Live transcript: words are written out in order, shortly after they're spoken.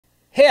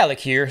Hey, Alec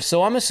here.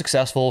 So I'm a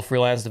successful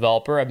freelance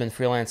developer. I've been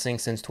freelancing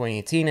since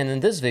 2018, and in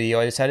this video,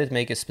 I decided to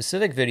make a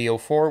specific video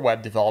for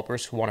web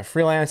developers who want to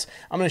freelance.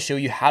 I'm going to show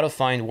you how to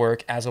find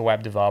work as a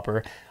web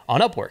developer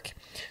on Upwork.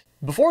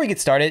 Before we get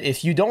started,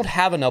 if you don't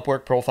have an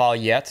Upwork profile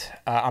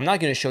yet, I'm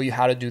not going to show you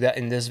how to do that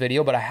in this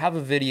video, but I have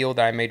a video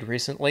that I made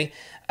recently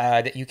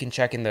that you can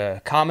check in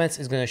the comments.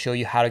 It's going to show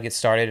you how to get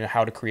started and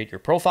how to create your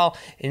profile.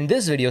 In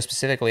this video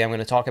specifically, I'm going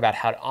to talk about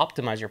how to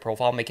optimize your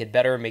profile, make it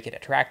better, make it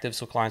attractive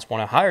so clients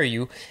want to hire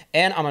you,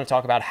 and I'm going to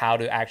talk about how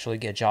to actually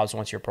get jobs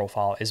once your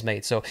profile is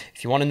made. So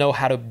if you want to know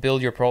how to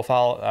build your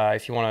profile,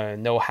 if you want to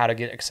know how to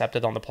get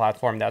accepted on the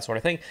platform, that sort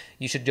of thing,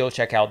 you should go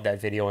check out that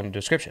video in the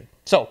description.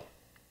 So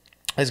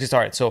let's get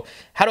started. So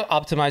how to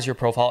optimize your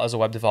profile as a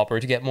web developer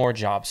to get more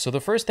jobs. So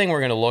the first thing we're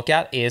going to look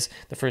at is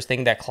the first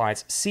thing that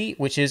clients see,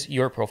 which is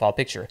your profile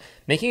picture.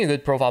 Making a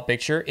good profile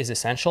picture is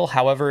essential.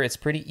 However, it's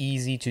pretty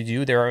easy to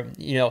do. There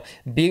are,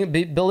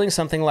 building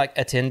something like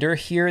a Tinder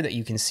here that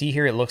you can see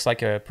here. It looks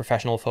like a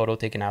professional photo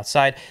taken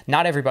outside.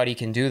 Not everybody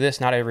can do this.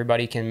 Not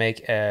everybody can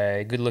make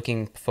a good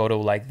looking photo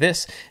like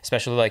this,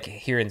 especially like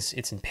here it's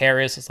in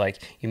Paris. It's like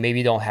you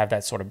maybe don't have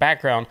that sort of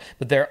background,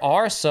 but there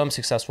are some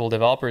successful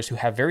developers who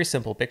have very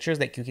simple pictures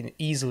that you can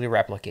easily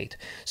replicate.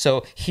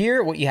 So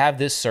here, what you have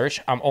this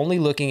search, I'm only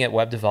looking at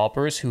web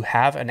developers who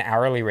have an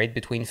hourly rate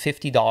between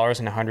 $50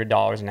 and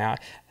 $100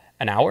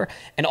 an hour.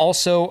 And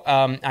also,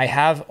 I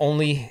have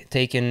only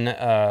taken,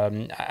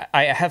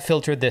 I have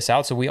filtered this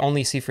out. So we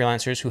only see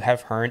freelancers who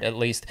have earned at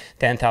least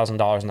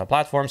 $10,000 on the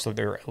platform. So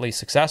they're at least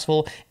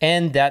successful,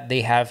 and that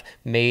they have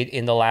made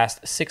in the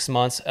last 6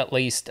 months, at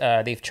least,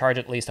 they've charged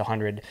at least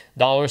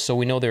 $100. So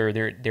we know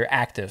they're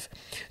active.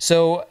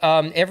 So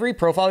every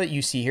profile that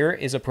you see here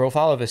is a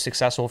profile of a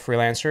successful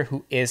freelancer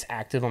who is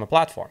active on the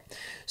platform.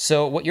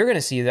 So what you're going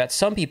to see is that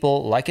some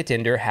people, like a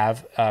Tinder,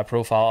 have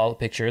profile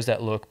pictures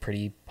that look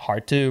pretty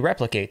hard to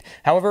replicate.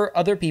 However,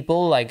 other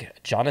people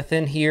like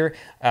Jonathan here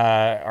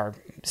are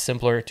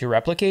simpler to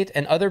replicate,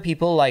 and other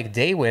people like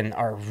Daywin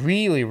are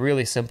really,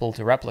 really simple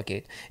to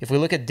replicate. If we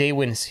look at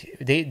Daywin's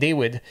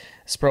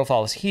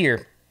profiles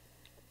here,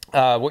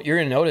 what you're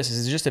going to notice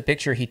is just a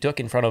picture he took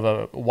in front of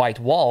a white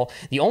wall.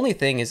 The only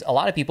thing is a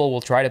lot of people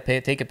will try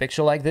to take a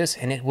picture like this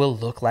and it will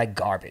look like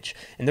garbage.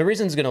 And the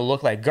reason it's going to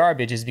look like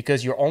garbage is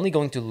because you're only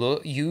going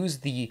to use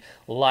the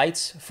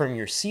lights from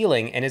your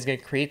ceiling, and it's going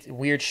to create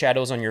weird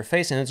shadows on your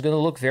face, and it's going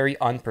to look very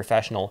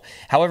unprofessional.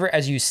 However,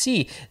 as you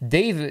see,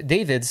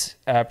 David's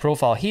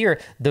profile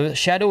here, the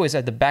shadow is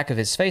at the back of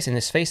his face, and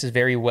his face is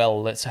very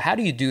well lit. So how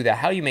do you do that?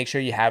 How do you make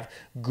sure you have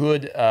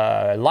good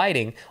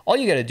lighting? All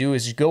you got to do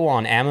is go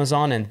on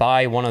Amazon and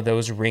buy one of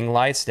those ring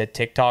lights that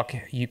TikTok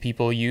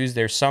people use.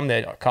 There's some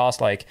that cost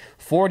like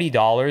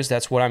 $40.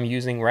 That's what I'm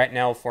using right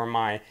now for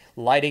my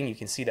lighting. You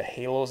can see the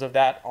halos of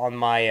that on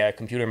my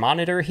computer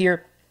monitor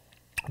here.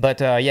 But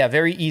yeah,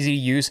 very easy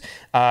to use.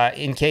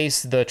 In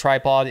case the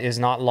tripod is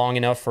not long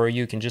enough for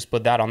you, you can just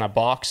put that on a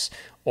box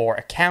or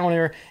a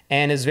counter,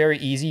 and it's very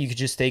easy. You could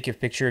just take a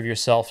picture of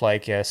yourself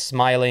like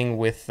smiling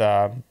with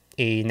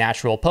a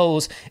natural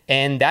pose,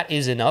 and that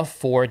is enough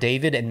for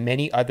David and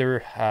many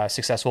other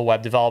successful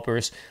web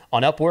developers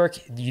on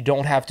Upwork. You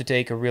don't have to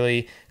take a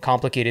really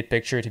complicated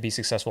picture to be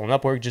successful on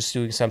Upwork. Just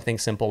doing something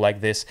simple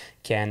like this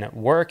can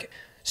work.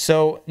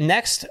 So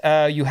next,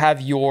 you have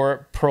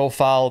your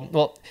profile.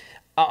 Well,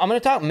 I'm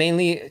going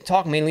to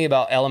talk mainly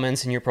about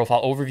elements in your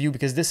profile overview,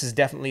 because this is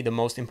definitely the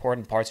most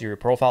important parts of your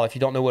profile. If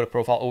you don't know what a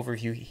profile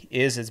overview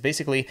is, it's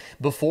basically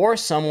before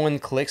someone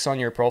clicks on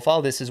your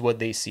profile, this is what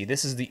they see.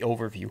 This is the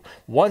overview.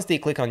 Once they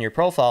click on your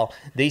profile,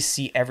 they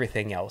see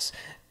everything else.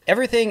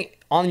 Everything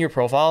on your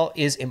profile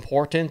is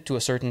important to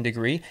a certain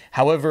degree.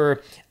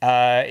 However,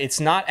 it's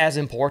not as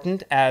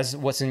important as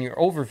what's in your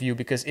overview,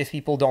 because if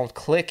people don't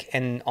click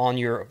on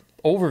your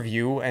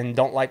overview and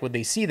don't like what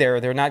they see there,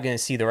 they're not going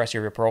to see the rest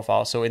of your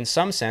profile. So in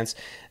some sense,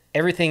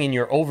 everything in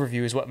your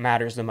overview is what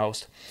matters the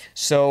most.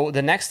 So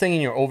the next thing in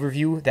your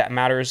overview that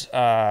matters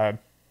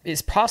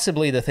is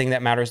possibly the thing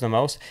that matters the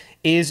most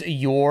is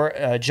your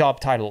job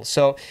title.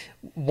 So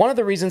one of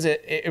the reasons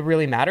it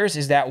really matters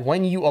is that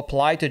when you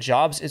apply to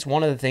jobs, it's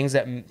one of the things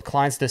that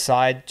clients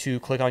decide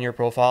to click on your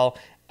profile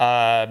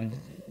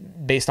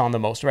based on the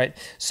most, right?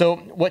 So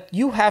what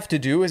you have to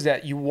do is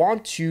that you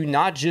want to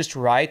not just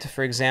write,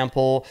 for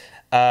example,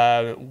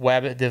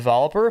 web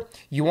developer.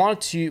 You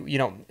want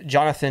to,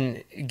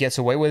 Jonathan gets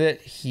away with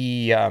it.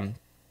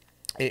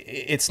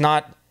 It's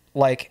not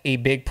like a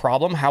big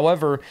problem.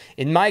 However,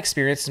 in my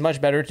experience, it's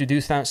much better to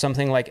do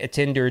something like a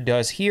Tinder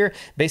does here.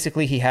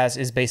 Basically, he has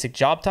his basic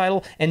job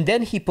title, and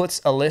then he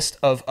puts a list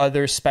of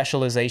other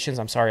specializations.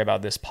 I'm sorry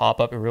about this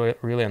pop-up, really,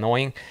 really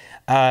annoying.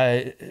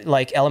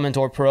 Like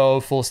Elementor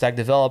Pro, full stack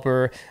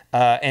developer,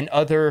 and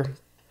other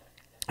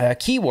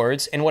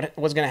keywords. And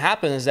what's going to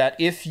happen is that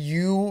if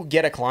you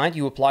get a client,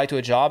 you apply to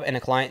a job and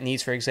a client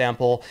needs, for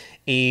example,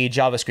 a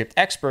JavaScript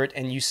expert,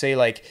 and you say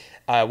like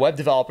web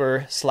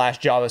developer /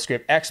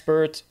 JavaScript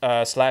expert /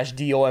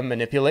 DOM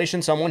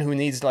manipulation, someone who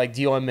needs like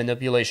DOM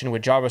manipulation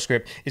with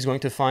JavaScript is going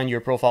to find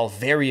your profile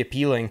very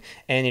appealing,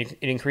 and it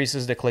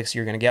increases the clicks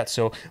you're going to get.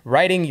 So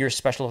writing your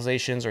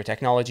specializations or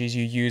technologies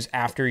you use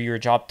after your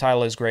job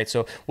title is great.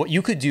 So what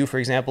you could do, for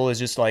example, is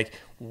just like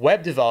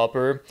web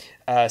developer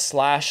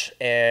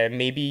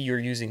maybe you're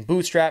using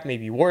Bootstrap,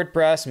 maybe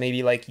WordPress,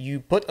 maybe like you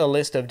put a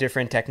list of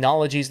different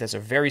technologies. That's a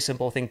very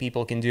simple thing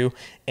people can do,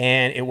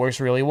 and it works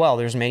really well.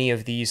 There's many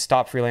of these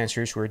top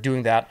freelancers who are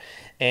doing that,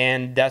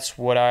 and that's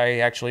what I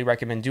actually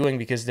recommend doing,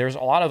 because there's a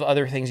lot of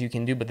other things you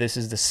can do, but this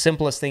is the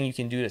simplest thing you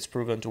can do that's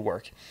proven to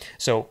work.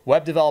 So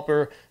web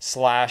developer /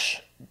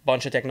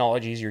 bunch of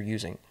technologies you're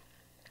using.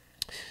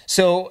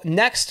 So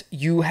next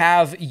you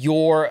have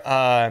your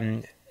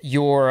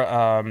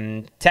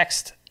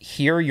text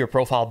here, your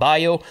profile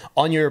bio.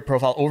 On your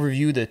profile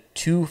overview, the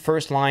two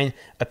first line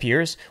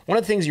appears. One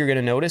of the things you're going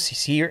to notice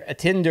is here a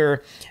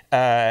Tinder.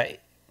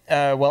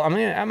 Well,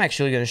 I'm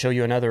actually going to show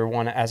you another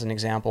one as an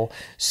example.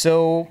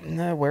 So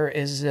where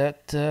is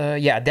it?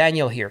 Yeah,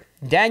 Daniel here.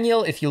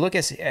 Daniel, if you look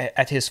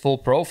at his full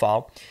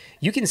profile,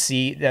 you can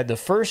see that the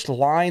first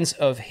lines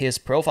of his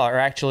profile are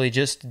actually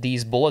just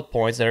these bullet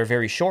points that are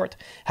very short.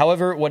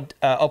 However, what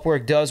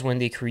Upwork does when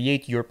they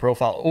create your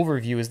profile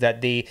overview is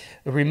that they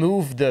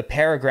remove the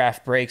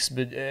paragraph breaks,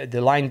 the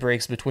line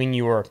breaks between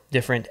your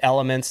different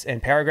elements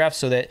and paragraphs,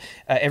 so that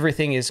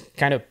everything is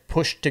kind of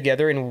pushed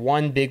together in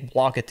one big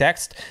block of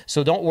text.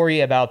 So don't worry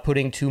about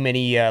putting too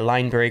many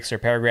line breaks or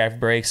paragraph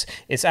breaks.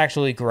 It's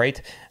actually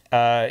great.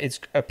 It's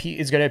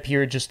going to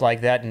appear just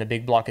like that in a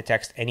big block of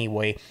text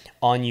anyway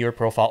on your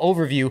profile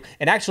overview.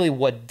 And actually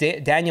what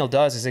Daniel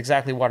does is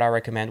exactly what I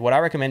recommend. What I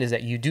recommend is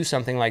that you do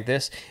something like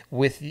this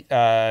with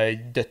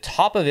the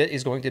top of it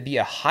is going to be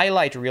a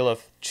highlight reel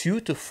of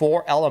 2 to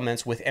 4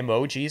 elements with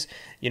emojis.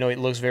 You know, it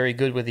looks very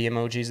good with the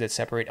emojis that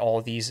separate all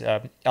of these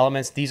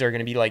elements. These are going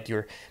to be like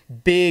your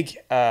big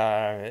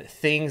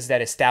things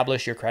that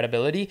establish your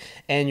credibility,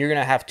 and you're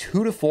going to have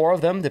 2 to 4 of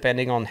them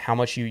depending on how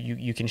much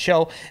you can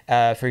show.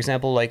 For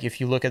example, like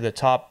if you look at the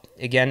top,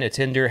 again, a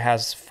Tinder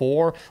has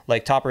 4,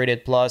 like top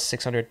rated plus,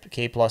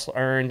 600K plus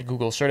earned,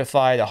 Google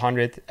certified,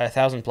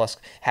 100,000 plus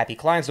happy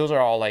clients. Those are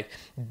all like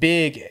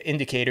big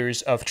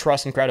indicators of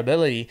trust and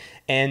credibility,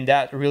 and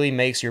that really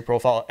makes your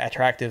profile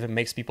attractive and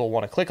makes people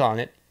want to click on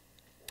it.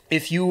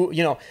 If you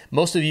know,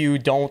 most of you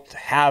don't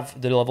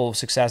have the level of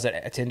success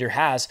that Tinder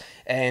has,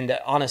 and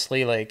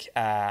honestly, like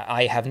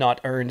I have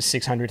not earned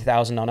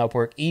 600,000 on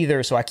Upwork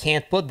either, so I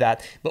can't put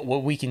that. But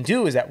what we can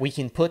do is that we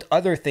can put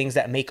other things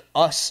that make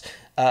us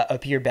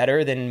appear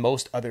better than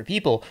most other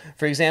people.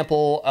 For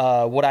example,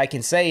 what I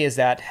can say is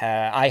that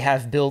I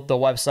have built the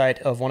website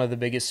of one of the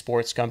biggest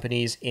sports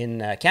companies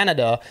in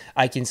Canada.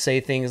 I can say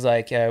things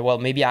like, well,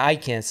 maybe I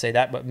can't say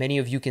that, but many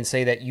of you can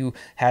say that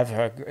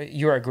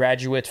you're a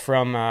graduate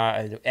from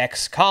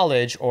X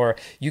college, or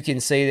you can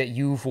say that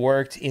you've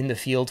worked in the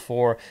field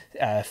for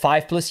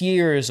 5+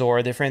 years,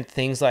 or different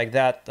things like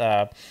that,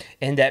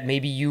 and that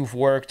maybe you've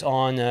worked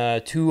on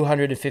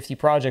 250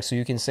 projects. So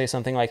you can say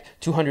something like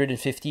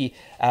 250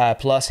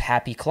 plus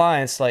happy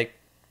clients. Like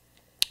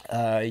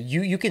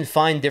you can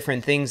find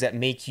different things that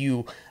make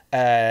you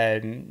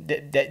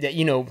that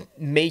you know,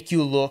 make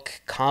you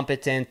look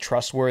competent,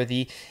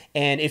 trustworthy.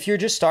 And if you're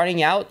just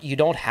starting out, you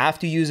don't have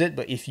to use it,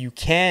 but if you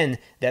can,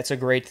 that's a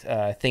great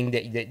thing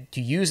that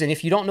to use. And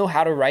if you don't know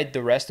how to write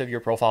the rest of your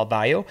profile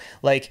bio,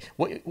 like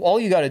all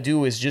you got to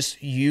do is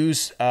just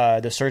use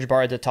the search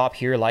bar at the top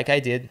here, like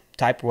I did.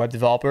 Type web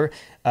developer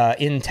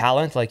in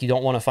talent. Like you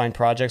don't want to find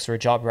projects or a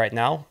job right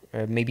now,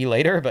 maybe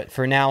later, but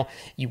for now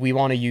we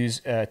want to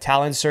use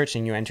talent search,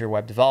 and you enter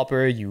web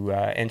developer, you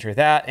enter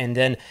that, and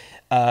then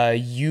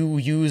you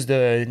use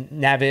the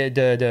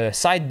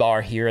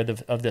sidebar here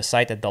of the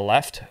site at the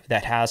left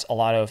that has a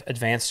lot of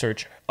advanced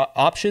search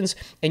options,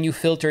 and you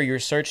filter your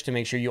search to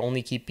make sure you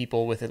only keep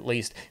people with at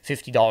least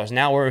 $50 an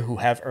hour who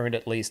have earned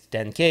at least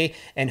 10K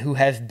and who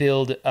have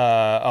billed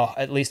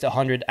at least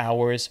 100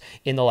 hours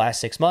in the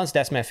last 6 months.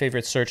 That's my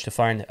favorite search to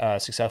find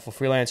successful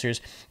freelancers.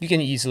 You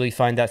can easily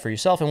find that for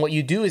yourself. And what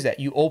you do is that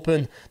you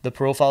open the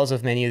profiles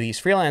of many of these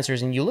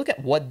freelancers and you look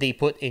at what they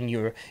put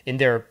in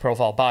their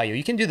profile bio.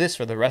 You can do this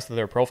for the rest of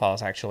their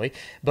profiles actually,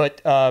 but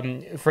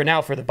for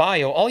now, for the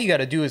bio, all you got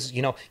to do is,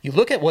 you know, you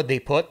look at what they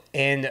put,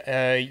 and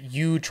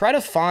you try to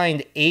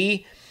find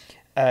a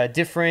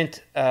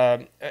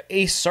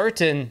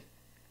certain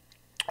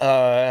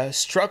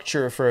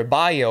structure for a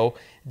bio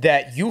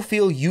that you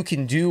feel you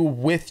can do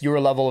with your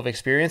level of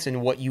experience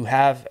and what you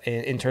have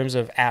in terms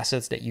of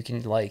assets that you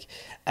can like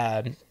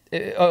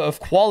of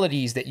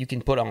qualities that you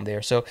can put on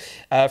there. So,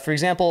 for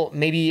example,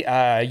 maybe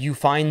you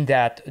find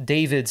that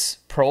David's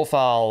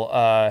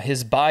profile,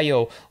 his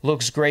bio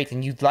looks great,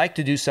 and you'd like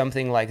to do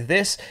something like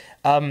this.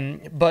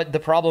 But the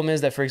problem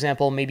is that, for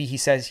example, maybe he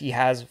says he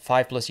has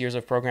 5+ years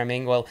of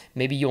programming. Well,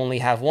 maybe you only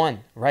have one,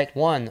 write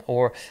one,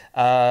 or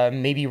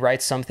maybe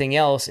write something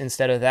else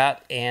instead of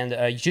that, and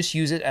you just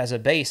use it as a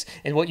base.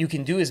 And what you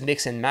can do is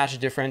mix and match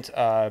different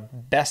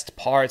best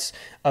parts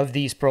of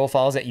these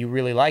profiles that you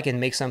really like and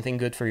make something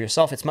good for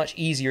yourself. It's much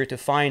easier to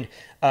find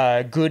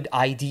good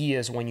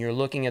ideas when you're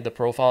looking at the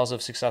profiles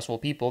of successful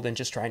people than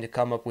just trying to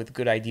come up with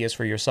good ideas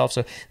for yourself.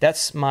 So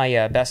that's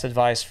my best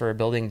advice for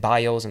building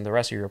bios and the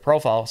rest of your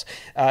profiles.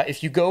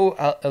 If you go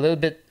a little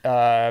bit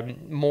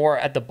more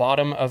at the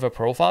bottom of a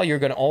profile, you're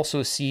going to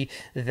also see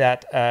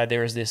that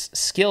there's this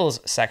skills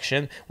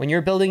section. When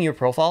you're building your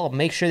profile,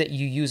 make sure that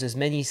you use as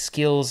many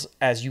skills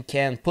as you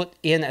can, put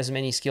in as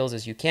many skills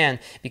as you can,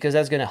 because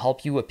that's going to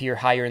help you appear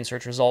higher in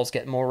search results,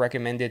 get more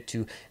recommended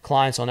to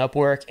clients on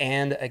Upwork,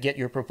 and get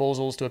your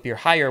proposals to appear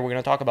higher. We're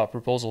going to talk about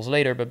proposals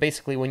later, but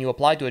basically when you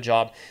apply to a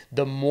job,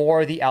 the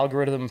more the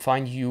algorithm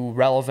finds you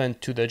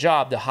relevant to the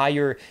job, the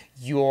higher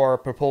your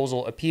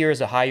proposal appears,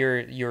 the higher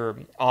your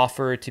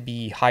offer to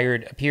be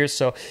hired appears.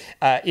 So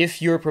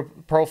if your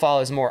profile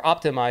is more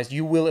optimized,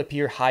 you will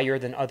appear higher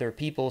than other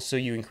people, so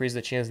you increase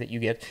the chance that you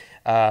get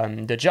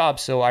the job.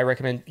 So I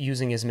recommend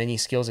using as many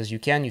skills as you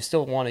can. You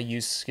still want to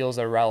use skills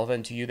that are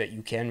relevant to you, that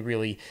you can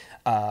really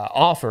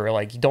offer.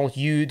 Like don't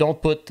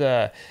put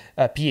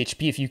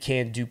PHP if you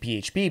can't do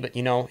PHP, but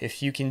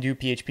if you can do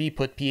PHP,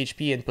 put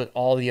PHP, and put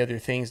all the other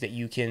things that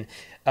you can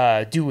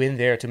do in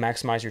there to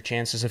maximize your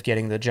chances of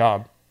getting the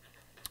job.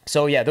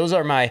 So yeah, those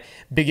are my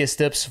biggest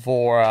tips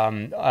for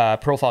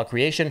profile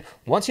creation.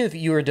 Once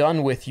you're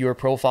done with your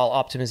profile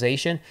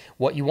optimization,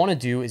 what you want to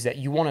do is that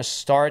you want to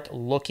start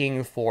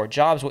looking for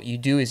jobs. What you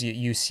do is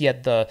you see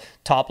at the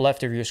top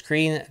left of your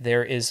screen,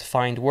 there is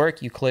Find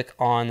Work. You click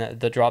on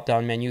the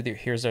drop-down menu.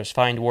 There's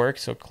Find Work,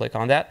 so click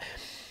on that.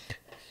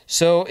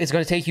 So it's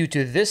going to take you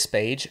to this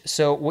page.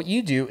 So what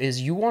you do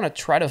is you want to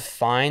try to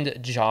find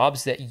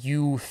jobs that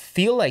you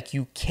feel like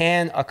you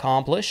can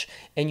accomplish,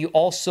 and you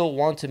also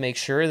want to make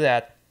sure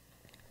that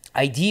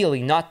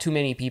ideally not too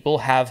many people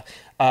have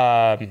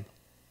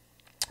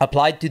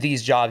applied to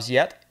these jobs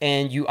yet,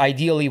 and you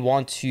ideally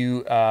want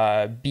to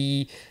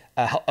be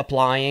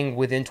applying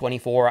within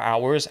 24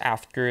 hours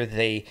after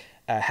they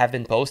have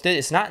been posted.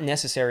 It's not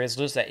necessary, it's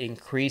just that it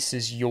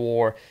increases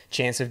your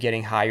chance of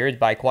getting hired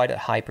by quite a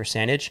high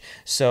percentage.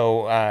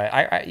 So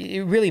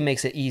it really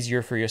makes it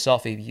easier for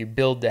yourself if you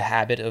build the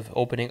habit of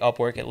opening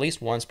Upwork at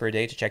least once per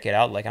day to check it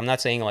out. Like, I'm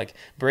not saying like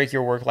break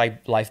your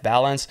work-life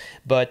balance,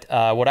 but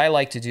what I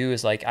like to do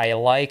is I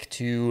like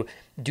to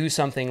do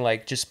something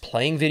like just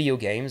playing video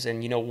games,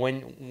 and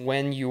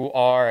when you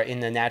are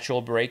in a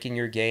natural break in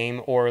your game,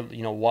 or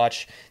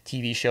watch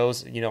TV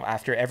shows,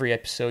 after every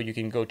episode you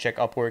can go check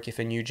Upwork if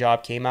a new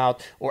job came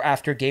out, or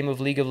after game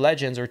of League of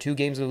Legends or 2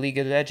 games of League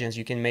of Legends,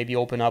 you can maybe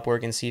open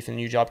Upwork and see if a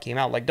new job came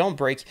out. Like, don't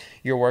break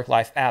your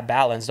work-life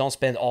balance. Don't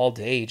spend all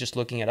day just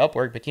looking at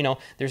Upwork, but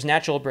there's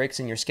natural breaks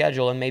in your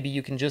schedule, and maybe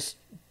you can just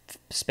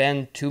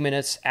spend 2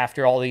 minutes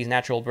after all these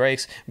natural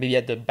breaks, maybe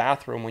at the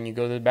bathroom. When you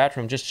go to the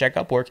bathroom, just check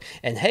Upwork,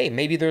 and hey,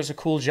 maybe there's a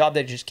cool job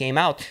that just came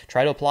out.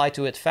 Try to apply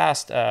to it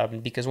fast,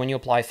 because when you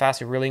apply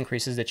fast, it really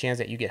increases the chance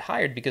that you get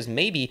hired, because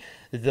maybe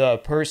the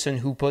person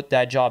who put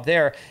that job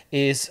there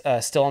is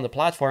still on the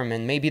platform,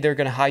 and maybe they're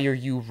going to hire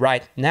you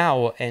right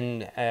now,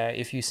 and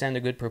if you send a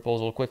good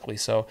proposal quickly.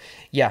 So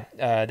yeah,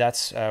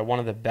 that's one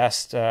of the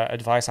best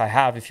advice I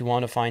have if you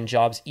want to find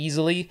jobs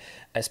easily,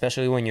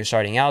 especially when you're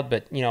starting out.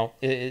 But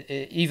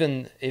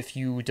even if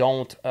you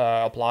don't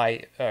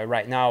apply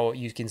right now,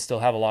 you can still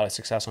have a lot of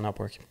success on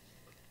Upwork.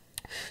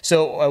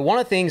 So one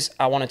of the things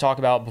I want to talk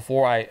about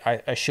before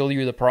I show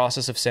you the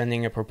process of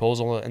sending a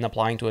proposal and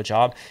applying to a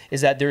job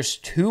is that there's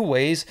 2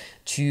 ways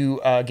to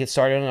get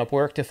started on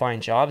Upwork to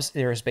find jobs.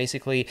 There's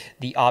basically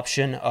the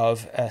option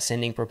of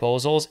sending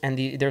proposals, and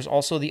there's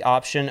also the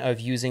option of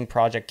using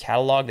project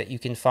catalog that you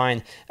can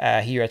find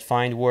here at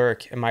Find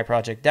Work in my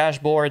project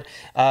dashboard.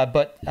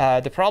 But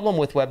the problem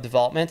with web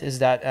development is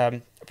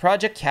that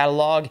project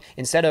catalog,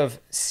 instead of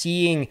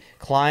seeing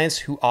clients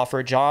who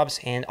offer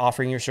jobs and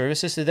offering your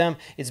services to them,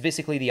 it's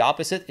basically the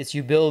opposite. It's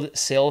you build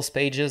sales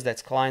pages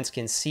that clients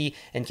can see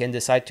and can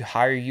decide to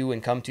hire you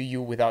and come to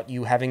you without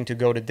you having to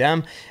go to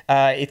them.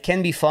 It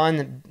can be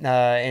fun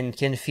and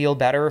can feel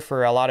better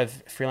for a lot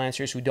of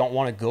freelancers who don't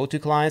want to go to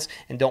clients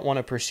and don't want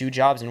to pursue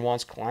jobs and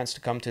wants clients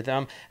to come to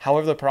them.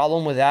 However, the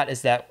problem with that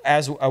is that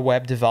as a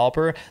web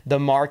developer, the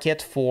market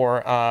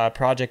for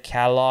project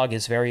catalog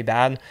is very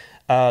bad.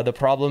 The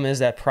problem is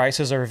that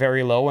prices are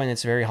very low and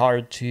it's very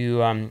hard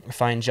to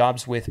find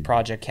jobs with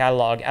project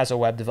catalog as a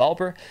web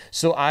developer.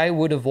 So I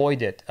would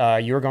avoid it.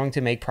 You're going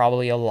to make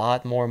probably a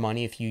lot more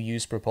money if you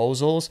use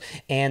proposals.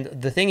 And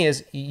the thing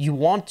is, you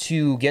want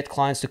to get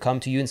clients to come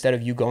to you instead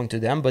of you going to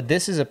them. But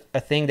this is a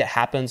thing that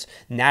happens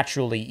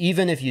naturally.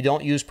 Even if you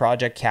don't use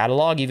project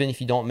catalog, even if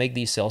you don't make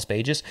these sales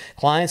pages,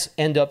 clients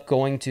end up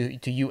going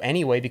to you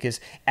anyway, because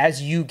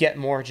as you get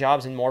more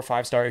jobs and more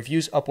 5-star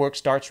reviews, Upwork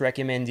starts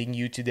recommending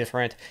you to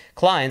different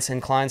clients,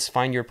 and clients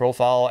find your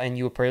profile and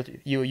you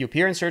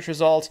appear in search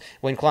results.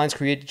 When clients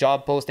create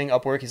job posting,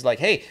 Upwork is like,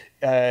 hey,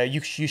 you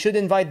should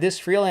invite this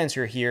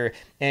freelancer here,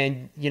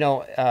 and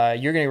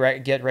you're going to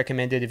get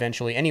recommended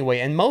eventually anyway.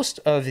 And most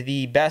of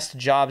the best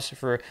jobs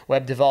for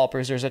web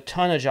developers, there's a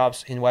ton of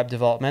jobs in web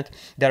development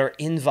that are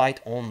invite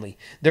only.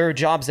 There are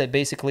jobs that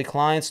basically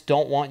clients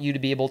don't want you to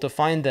be able to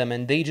find them,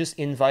 and they just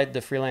invite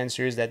the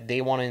freelancers that they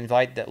want to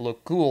invite that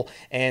look cool,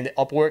 and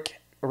Upwork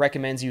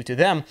recommends you to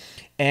them.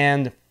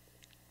 And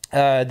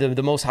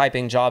the most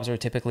high-paying jobs are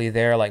typically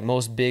there. Like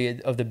most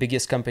of the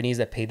biggest companies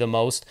that pay the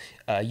most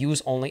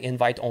use only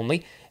invite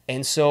only.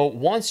 And so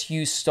once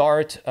you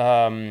start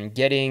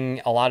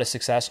getting a lot of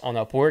success on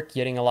Upwork,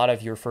 getting a lot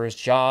of your first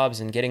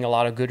jobs and getting a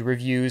lot of good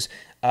reviews,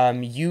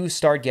 you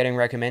start getting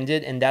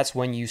recommended, and that's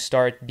when you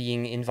start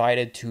being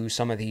invited to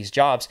some of these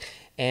jobs.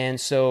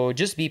 And so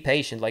just be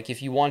patient. Like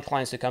if you want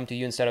clients to come to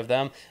you instead of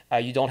them,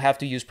 you don't have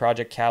to use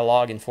project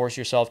catalog and force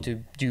yourself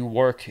to do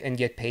work and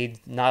get paid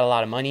not a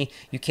lot of money.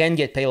 You can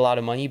get paid a lot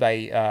of money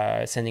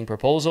by sending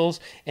proposals,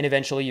 and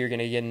eventually you're going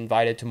to get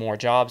invited to more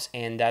jobs,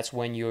 and that's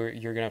when you're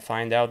going to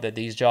find out that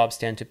these jobs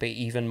tend to pay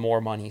even more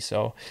money.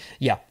 So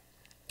yeah.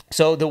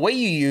 So the way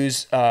you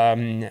use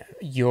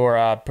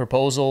your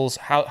proposals,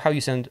 how you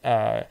send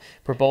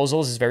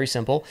proposals is very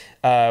simple.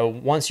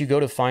 Once you go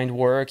to find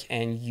work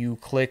and you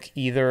click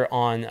either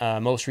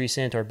on most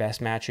recent or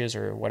best matches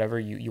or whatever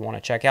you want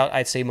to check out,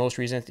 I'd say most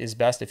recent is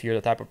best if you're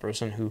the type of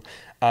person who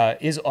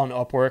is on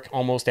Upwork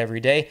almost every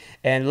day.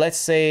 And let's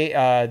say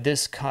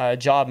this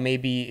job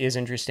maybe is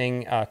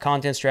interesting,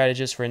 content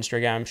strategist for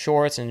Instagram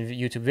Shorts and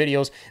YouTube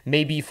videos,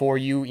 maybe for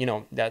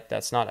you,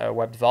 that's not a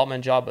web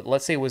development job, but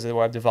let's say it was a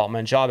web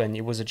development job and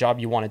it was a job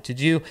you wanted to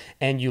do,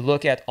 and you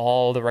look at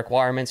all the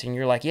requirements and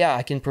you're like, yeah,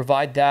 I can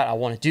provide that. I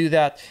want to do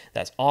that.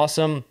 That's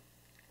awesome.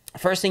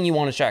 First thing you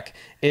want to check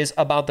is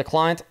about the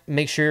client.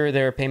 Make sure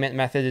their payment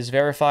method is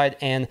verified,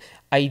 and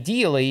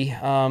ideally,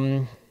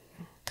 well,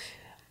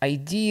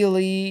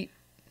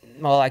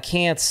 I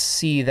can't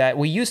see that.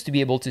 We used to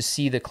be able to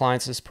see the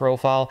client's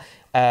profile,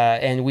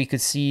 and we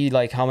could see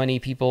like how many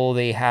people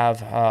they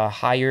have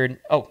hired.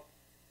 Oh,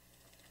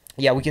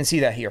 yeah, we can see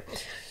that here.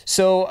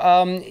 So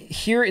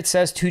here it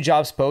says 2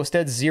 jobs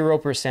posted,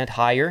 0%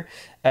 hire,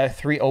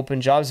 3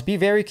 open jobs. Be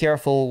very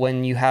careful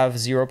when you have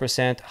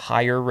 0%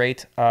 hire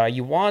rate.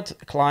 You want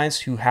clients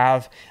who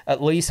have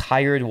at least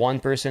hired one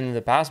person in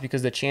the past,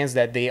 because the chance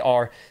that they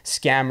are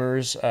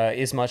scammers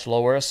is much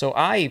lower. So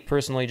I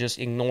personally just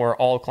ignore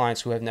all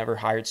clients who have never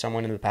hired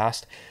someone in the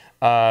past.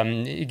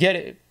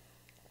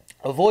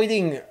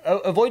 Avoiding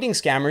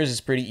scammers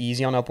is pretty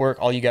easy on Upwork.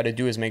 All you got to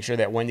do is make sure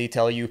that when they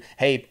tell you,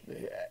 hey,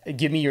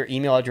 give me your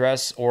email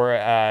address,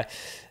 or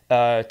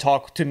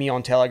talk to me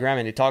on Telegram,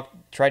 and they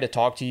try to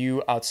talk to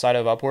you outside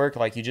of Upwork,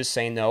 like you just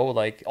say no.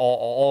 Like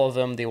all of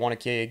them, they want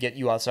to get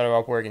you outside of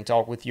Upwork and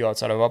talk with you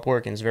outside of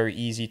Upwork, and it's very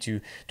easy to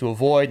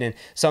avoid. And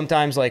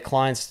sometimes like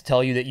clients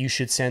tell you that you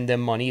should send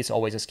them money. It's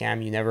always a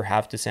scam. You never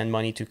have to send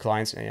money to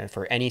clients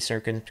for any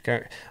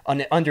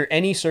under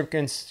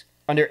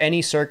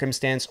any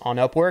circumstance on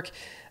Upwork.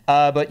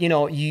 But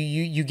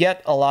you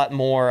get a lot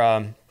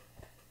more.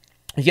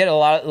 You get a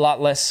lot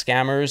less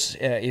scammers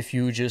if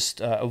you just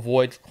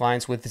avoid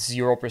clients with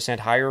 0%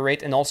 hire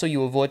rate, and also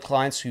you avoid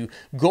clients who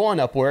go on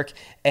Upwork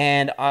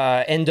and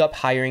end up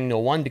hiring no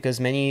one, because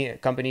many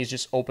companies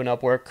just open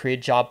Upwork,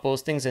 create job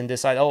postings, and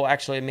decide, oh,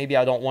 actually, maybe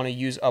I don't want to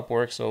use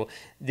Upwork. So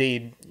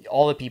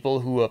all the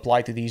people who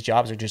apply to these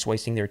jobs are just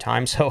wasting their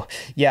time. So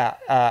yeah,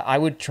 I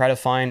would try to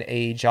find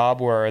a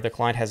job where the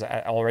client has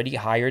already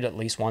hired at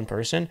least one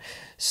person.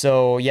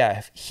 So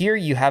yeah, here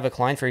you have a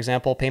client, for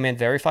example, payment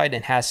verified,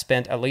 and has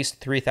spent at least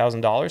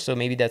 $3,000. So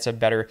maybe that's a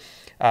better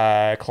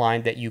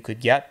client that you could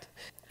get.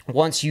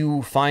 Once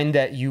you find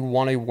that you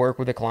want to work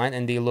with a client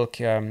and they look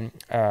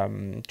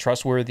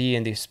trustworthy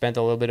and they've spent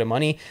a little bit of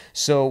money,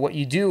 so what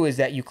you do is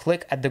that you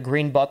click at the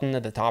green button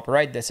at the top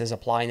right that says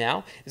apply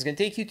now. It's going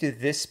to take you to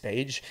this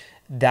page.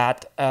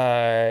 That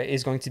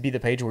is going to be the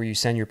page where you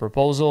send your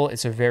proposal.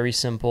 It's a very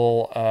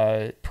simple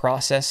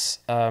process.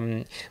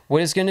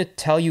 What it's going to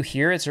tell you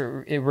here is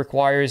it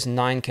requires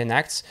 9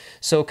 connects.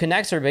 So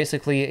connects are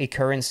basically a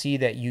currency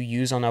that you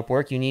use on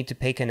Upwork. You need to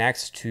pay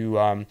connects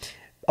to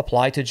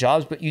apply to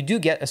jobs, but you do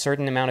get a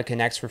certain amount of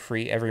connects for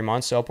free every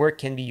month. So Upwork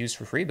can be used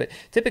for free, but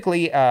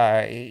typically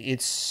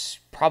it's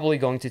probably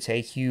going to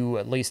take you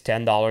at least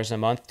 $10 a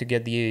month to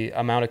get the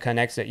amount of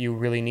connects that you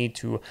really need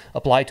to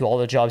apply to all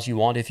the jobs you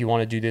want if you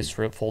want to do this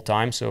for full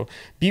time. So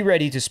be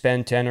ready to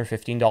spend $10 or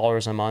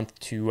 $15 a month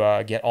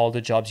to get all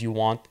the jobs you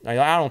want. I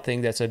don't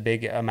think that's a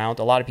big amount.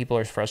 A lot of people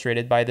are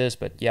frustrated by this,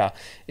 but yeah,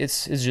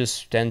 it's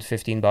just 10,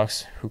 15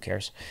 bucks. Who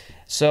cares?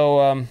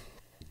 So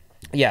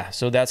yeah,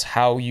 so that's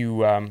how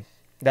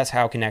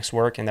connects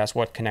work, and that's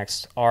what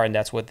connects are, and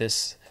that's what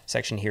this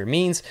section here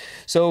means.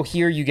 So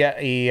here you get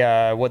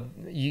a what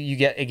you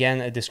get again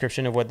a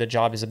description of what the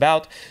job is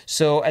about.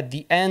 So at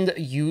the end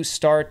you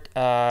start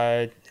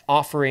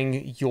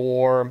offering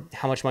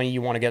how much money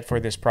you want to get for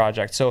this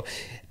project. So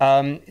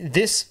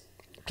this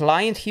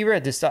client here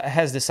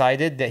has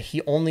decided that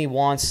he only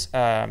wants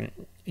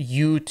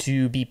you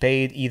to be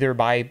paid either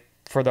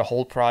for the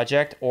whole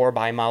project or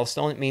by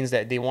milestone. It means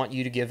that they want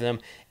you to give them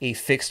a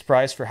fixed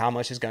price for how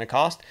much it's going to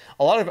cost.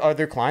 A lot of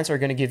other clients are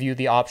going to give you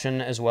the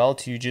option as well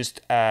to just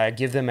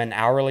give them an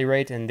hourly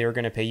rate, and they're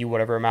going to pay you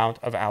whatever amount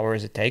of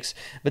hours it takes.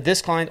 But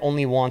this client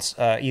only wants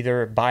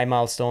either by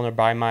milestone or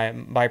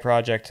by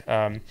project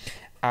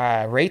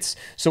rates.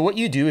 So what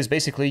you do is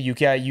basically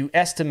you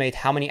estimate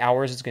how many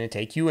hours it's going to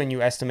take you, and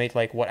you estimate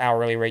like what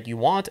hourly rate you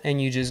want,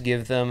 and you just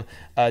give them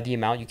the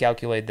amount. You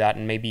calculate that,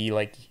 and maybe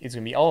like it's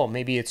going to be,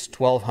 maybe it's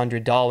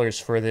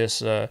 $1,200 for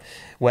this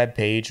web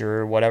page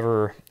or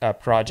whatever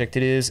project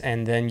it is,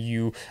 and then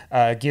you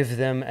give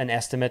them an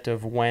estimate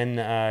of when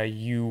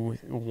you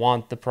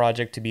want the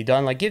project to be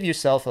done. Like give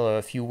yourself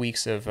a few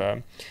weeks of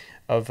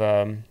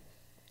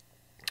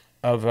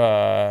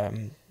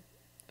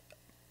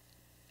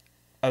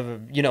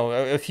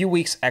a few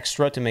weeks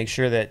extra to make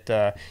sure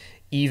that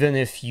even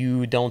if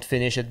you don't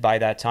finish it by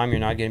that time, you're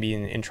not going to be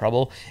in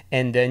trouble.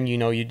 And then,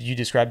 you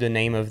describe the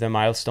name of the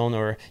milestone,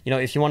 or,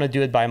 if you want to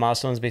do it by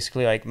milestones,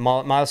 basically like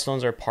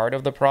milestones are part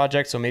of the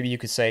project. So maybe you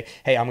could say,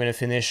 hey, I'm going to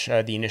finish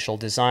the initial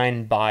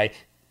design by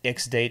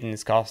X date and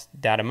it's cost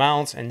that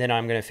amount, and then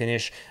I'm going to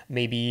finish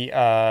maybe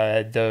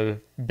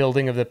the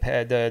building of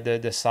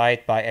the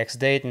site by X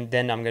date, and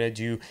then I'm going to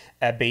do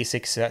a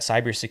basic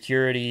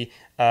cybersecurity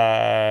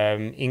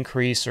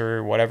increase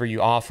or whatever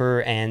you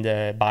offer,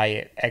 and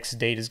by X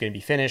date is going to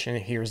be finished, and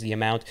here's the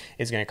amount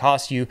it's going to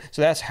cost you.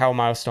 So that's how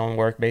milestone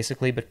work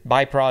basically. But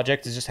by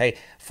project is just, hey,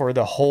 for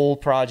the whole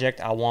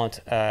project I want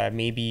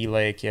maybe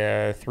like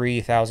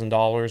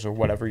 $3,000 or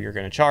whatever you're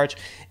going to charge,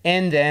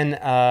 and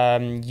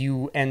then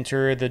you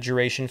enter the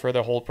duration for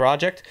the whole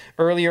project.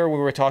 Earlier we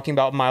were talking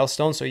about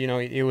milestones, so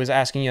it was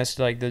asking us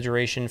like the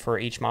duration for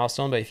each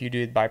milestone, but if you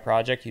do it by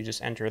project, you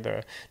just enter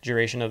the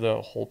duration of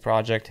the whole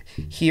project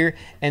here.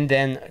 And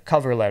then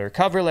cover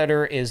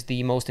letter is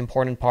the most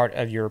important part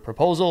of your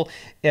proposal.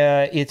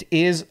 It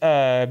is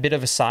a bit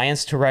of a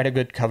science to write a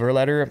good cover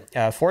letter.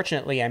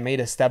 Fortunately, I made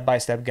a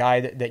step-by-step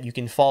guide that you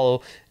can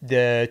follow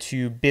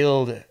to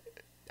build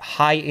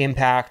high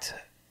impact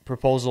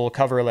proposal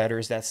cover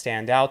letters that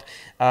stand out.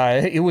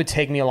 It would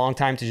take me a long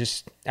time to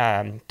just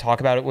talk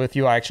about it with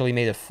you. I actually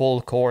made a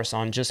full course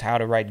on just how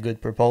to write good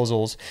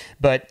proposals,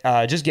 but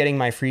just getting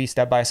my free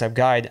step-by-step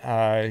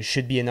guide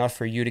should be enough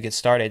for you to get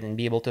started and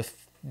be able to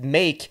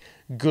make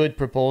good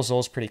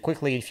proposals pretty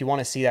quickly. If you want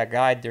to see that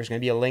guide, there's going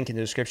to be a link in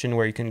the description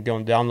where you can go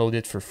and download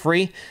it for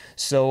free.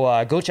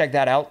 So go check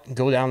that out,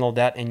 go download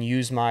that, and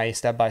use my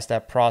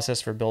step-by-step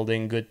process for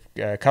building good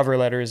cover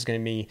letters.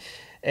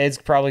 It's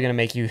probably going to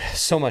make you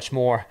so much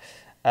more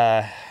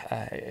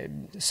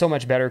so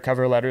much better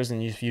cover letters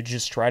than if you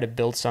just try to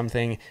build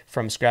something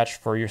from scratch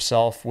for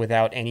yourself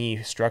without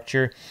any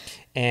structure.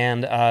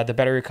 And the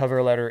better your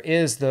cover letter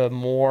is, the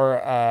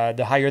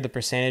higher the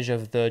percentage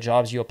of the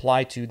jobs you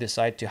apply to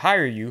decide to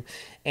hire you.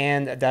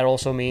 And that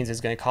also means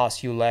it's going to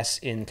cost you less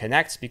in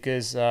connects,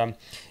 because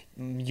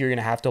you're going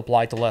to have to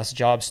apply to less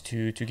jobs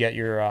to get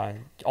your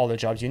all the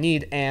jobs you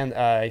need. And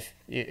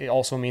it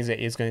also means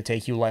that it's going to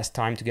take you less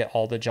time to get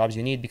all the jobs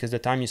you need, because the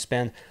time you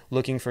spend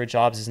looking for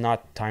jobs is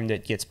not time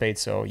that gets paid.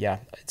 So yeah,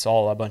 it's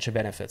all a bunch of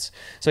benefits.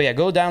 So yeah,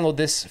 go download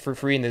this for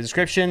free in the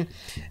description.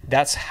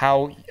 That's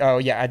how,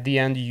 at the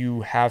end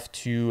you have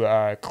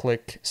to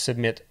click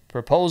submit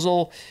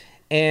proposal,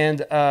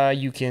 and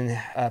you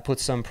can put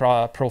some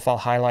profile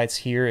highlights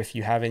here if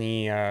you have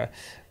any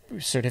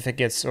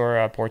certificates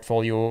or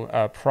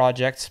portfolio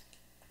projects.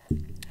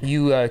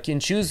 You can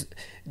choose.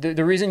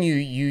 The reason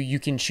you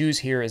can choose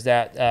here is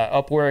that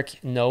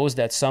Upwork knows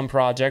that some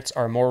projects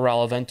are more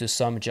relevant to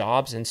some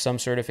jobs, and some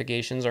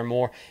certifications are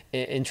more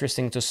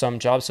interesting to some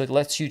jobs. So it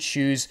lets you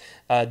choose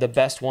the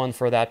best one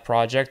for that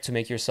project to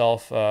make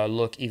yourself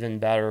look even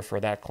better for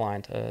that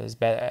client, as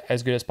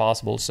good as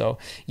possible. So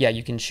yeah,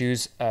 you can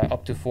choose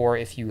up to 4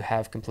 if you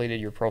have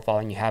completed your profile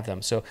and you have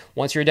them. So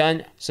once you're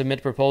done,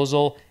 submit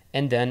proposal,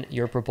 and then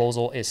your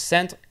proposal is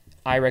sent.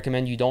 I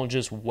recommend you don't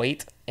just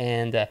wait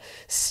and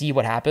see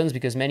what happens,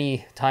 because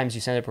many times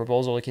you send a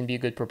proposal, it can be a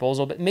good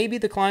proposal, but maybe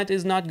the client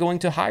is not going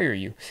to hire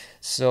you.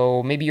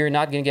 So maybe you're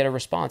not going to get a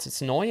response.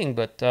 It's annoying,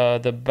 but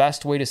the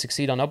best way to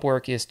succeed on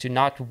Upwork is to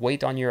not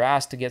wait on your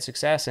ass to get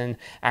success and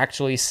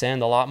actually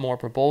send a lot more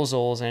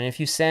proposals. And if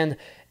you send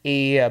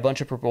a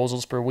bunch of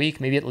proposals per week,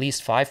 maybe at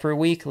least 5 per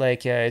week,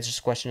 like it's just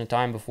a question of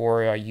time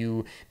before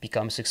you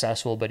become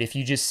successful. But if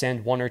you just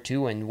send 1 or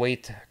 2 and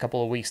wait a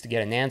couple of weeks to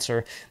get an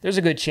answer, there's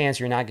a good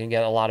chance you're not going to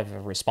get a lot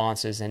of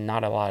responses and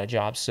not a lot of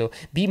jobs. So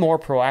be more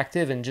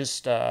proactive and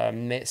just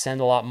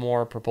send a lot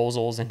more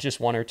proposals than just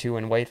 1 or 2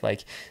 and wait.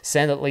 Like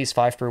send at least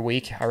 5 per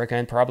week. I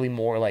recommend probably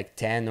more like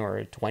 10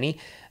 or 20.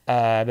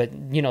 But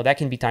you know, that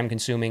can be time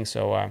consuming.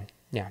 So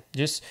yeah,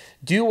 just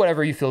do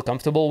whatever you feel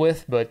comfortable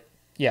with. But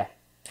yeah,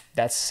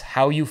 that's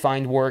how you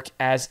find work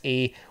as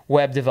a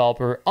web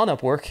developer on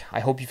Upwork. I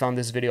hope you found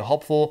this video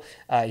helpful.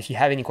 If you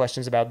have any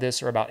questions about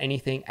this or about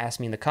anything, ask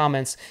me in the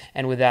comments.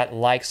 And with that,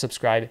 like,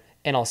 subscribe,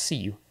 and I'll see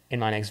you in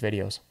my next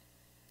videos.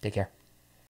 Take care.